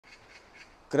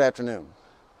Good afternoon.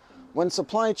 When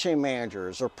supply chain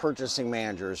managers or purchasing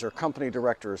managers or company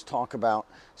directors talk about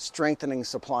strengthening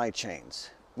supply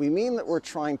chains, we mean that we're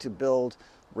trying to build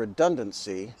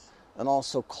redundancy and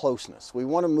also closeness. We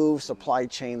want to move supply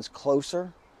chains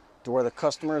closer to where the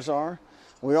customers are.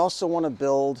 We also want to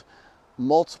build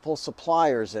multiple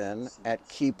suppliers in at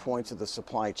key points of the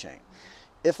supply chain.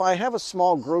 If I have a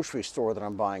small grocery store that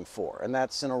I'm buying for, and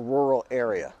that's in a rural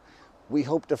area, we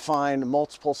hope to find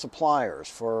multiple suppliers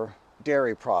for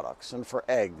dairy products and for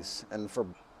eggs and for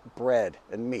bread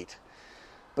and meat.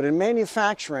 But in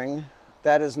manufacturing,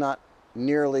 that is not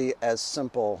nearly as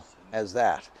simple as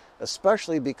that,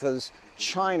 especially because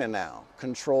China now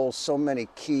controls so many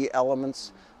key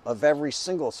elements of every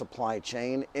single supply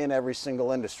chain in every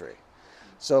single industry.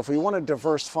 So if we want to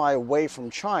diversify away from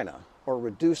China or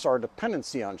reduce our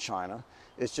dependency on China,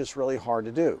 it's just really hard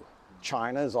to do.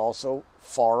 China is also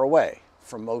far away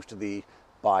from most of the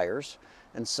buyers,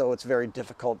 and so it's very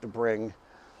difficult to bring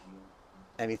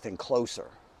anything closer.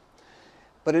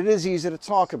 But it is easy to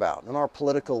talk about, and our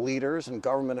political leaders and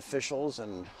government officials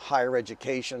and higher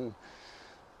education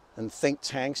and think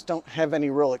tanks don't have any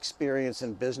real experience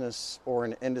in business or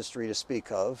in industry to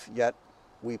speak of, yet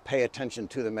we pay attention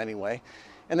to them anyway.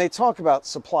 And they talk about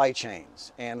supply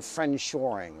chains and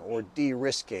friendshoring or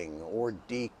de-risking or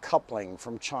decoupling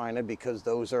from China, because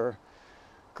those are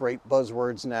great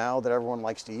buzzwords now that everyone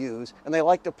likes to use. And they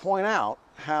like to point out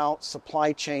how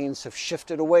supply chains have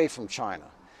shifted away from China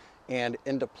and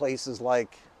into places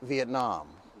like Vietnam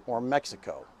or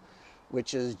Mexico,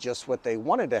 which is just what they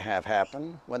wanted to have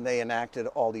happen when they enacted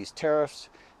all these tariffs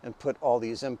and put all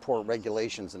these import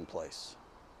regulations in place.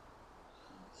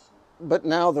 But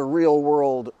now the real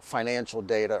world financial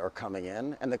data are coming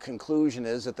in, and the conclusion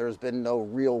is that there's been no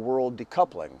real world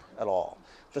decoupling at all.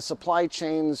 The supply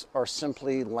chains are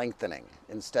simply lengthening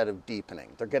instead of deepening.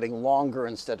 They're getting longer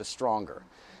instead of stronger.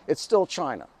 It's still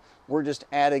China. We're just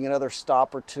adding another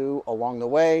stop or two along the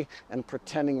way and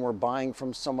pretending we're buying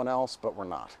from someone else, but we're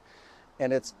not.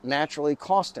 And it's naturally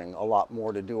costing a lot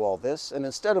more to do all this. And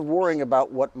instead of worrying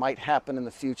about what might happen in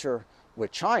the future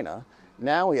with China,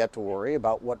 now we have to worry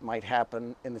about what might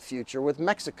happen in the future with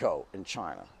Mexico and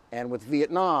China, and with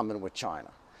Vietnam and with China.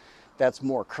 That's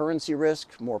more currency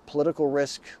risk, more political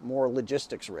risk, more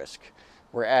logistics risk.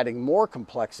 We're adding more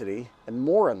complexity and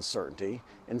more uncertainty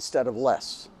instead of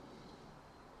less.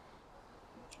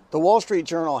 The Wall Street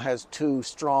Journal has two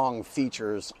strong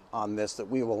features on this that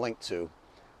we will link to,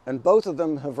 and both of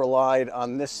them have relied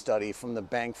on this study from the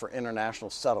Bank for International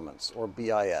Settlements, or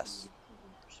BIS.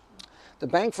 The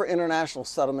Bank for International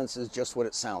Settlements is just what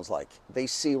it sounds like. They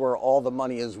see where all the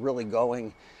money is really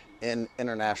going in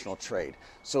international trade.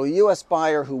 So a U.S.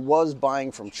 buyer who was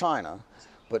buying from China,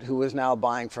 but who is now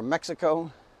buying from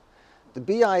Mexico, the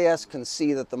BIS can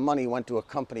see that the money went to a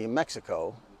company in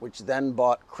Mexico, which then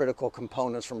bought critical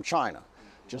components from China,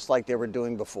 just like they were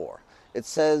doing before. It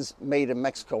says made in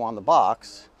Mexico on the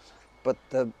box, but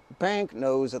the bank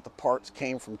knows that the parts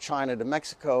came from China to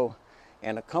Mexico,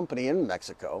 and a company in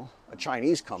Mexico, a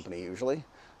Chinese company usually,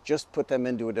 just put them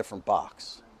into a different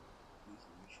box.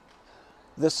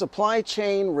 The supply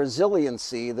chain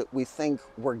resiliency that we think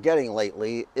we're getting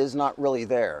lately is not really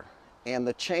there, and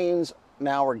the chains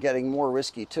now are getting more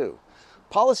risky too.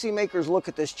 Policymakers look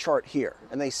at this chart here,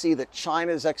 and they see that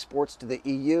China's exports to the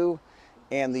EU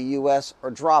and the US are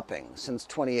dropping since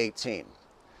 2018.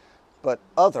 But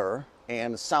other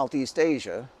and Southeast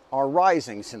Asia are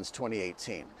rising since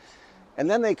 2018. And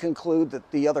then they conclude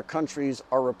that the other countries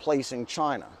are replacing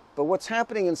China. But what's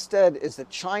happening instead is that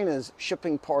China's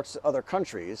shipping parts to other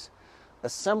countries,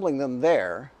 assembling them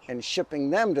there, and shipping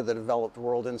them to the developed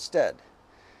world instead.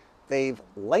 They've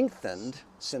lengthened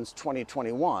since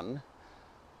 2021,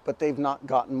 but they've not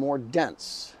gotten more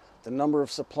dense. The number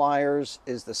of suppliers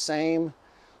is the same.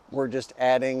 We're just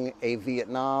adding a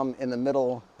Vietnam in the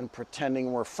middle and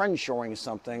pretending we're friendshoring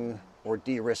something or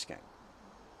de-risking.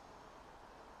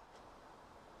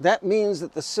 That means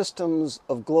that the systems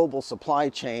of global supply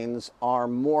chains are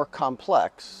more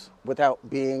complex without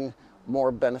being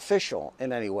more beneficial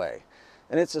in any way.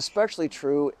 And it's especially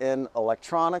true in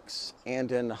electronics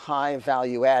and in high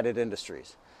value-added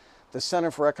industries. The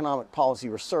Center for Economic Policy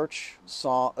Research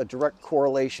saw a direct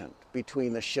correlation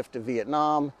between the shift to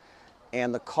Vietnam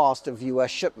and the cost of US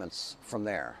shipments from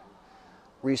there.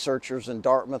 Researchers in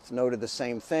Dartmouth noted the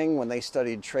same thing when they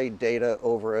studied trade data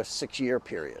over a 6-year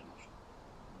period.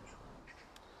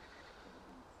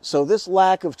 So this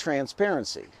lack of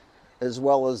transparency, as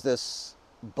well as this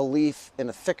belief in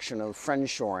a fiction of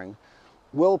friendshoring,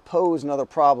 will pose another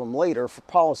problem later for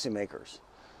policymakers.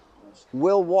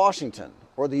 Will Washington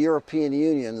or the European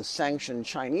Union sanctioned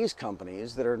Chinese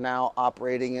companies that are now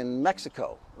operating in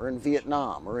Mexico or in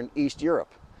Vietnam or in East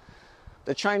Europe.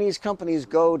 The Chinese companies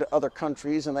go to other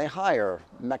countries and they hire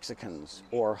Mexicans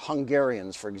or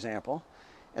Hungarians, for example,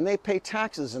 and they pay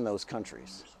taxes in those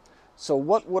countries. So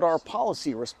what would our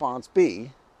policy response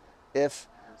be if,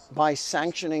 by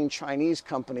sanctioning Chinese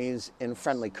companies in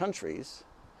friendly countries,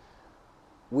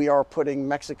 we are putting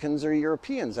Mexicans or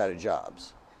Europeans out of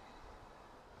jobs?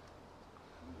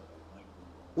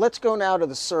 Let's go now to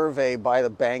the survey by the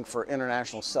Bank for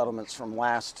International Settlements from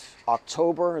last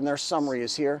October, and their summary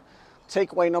is here.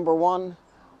 Takeaway number one,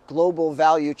 global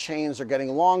value chains are getting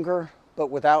longer, but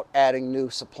without adding new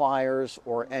suppliers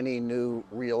or any new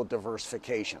real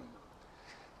diversification.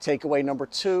 Takeaway number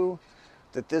two,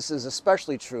 that this is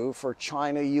especially true for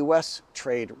China-US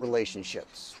trade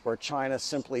relationships, where China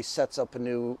simply sets up a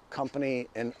new company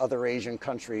in other Asian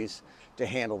countries to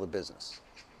handle the business.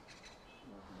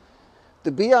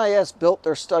 The BIS built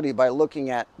their study by looking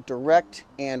at direct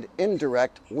and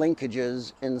indirect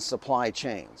linkages in supply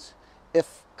chains.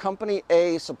 If company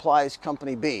A supplies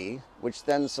company B, which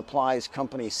then supplies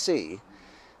company C,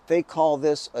 they call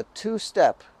this a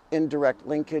two-step indirect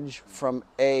linkage from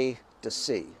A to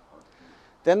C.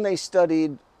 Then they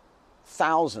studied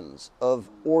thousands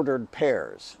of ordered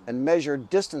pairs and measured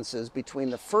distances between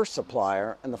the first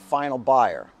supplier and the final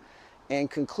buyer, and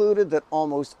concluded that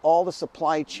almost all the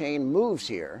supply chain moves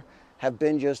here have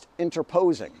been just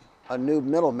interposing a new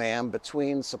middleman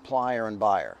between supplier and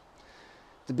buyer.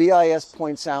 The BIS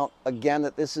points out again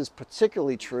that this is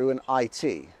particularly true in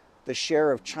IT. The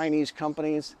share of Chinese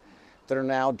companies that are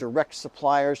now direct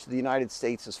suppliers to the United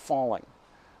States is falling.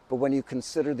 But when you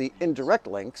consider the indirect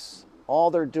links, all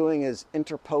they're doing is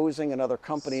interposing another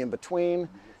company in between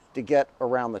to get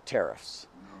around the tariffs.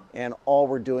 And all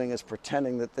we're doing is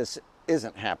pretending that this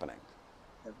isn't happening.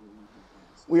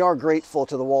 We are grateful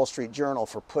to the Wall Street Journal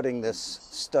for putting this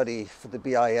study for the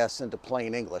BIS into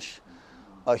plain English.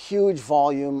 A huge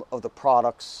volume of the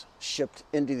products shipped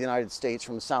into the United States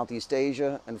from Southeast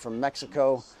Asia and from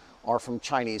Mexico are from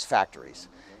Chinese factories.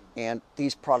 And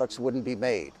these products wouldn't be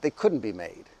made. They couldn't be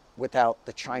made without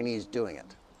the Chinese doing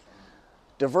it.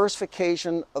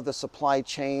 Diversification of the supply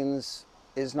chains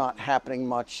is not happening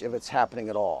much, if it's happening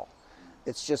at all.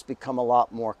 It's just become a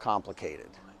lot more complicated.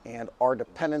 And our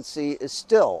dependency is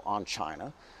still on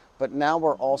China, but now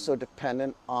we're also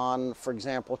dependent on, for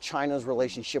example, China's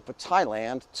relationship with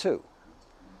Thailand too.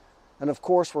 And of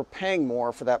course, we're paying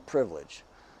more for that privilege.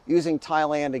 Using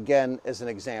Thailand again as an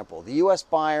example, the US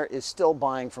buyer is still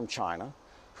buying from China,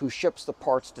 who ships the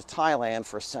parts to Thailand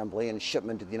for assembly and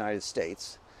shipment to the United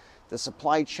States. The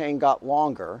supply chain got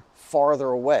longer, farther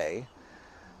away,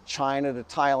 China to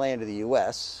Thailand to the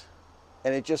US,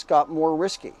 and it just got more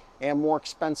risky and more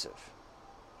expensive.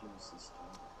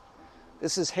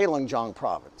 This is Heilongjiang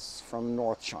province from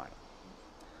North China.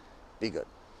 Be good.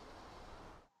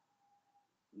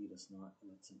 Lead us not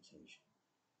into temptation,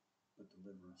 but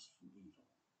deliver us from evil.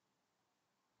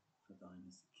 For thine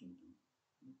is the kingdom,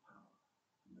 and the power,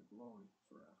 and the glory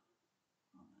forever.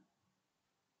 Amen.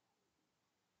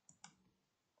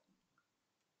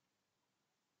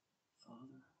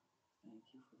 Father, thank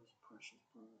you for this precious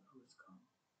brother who has come.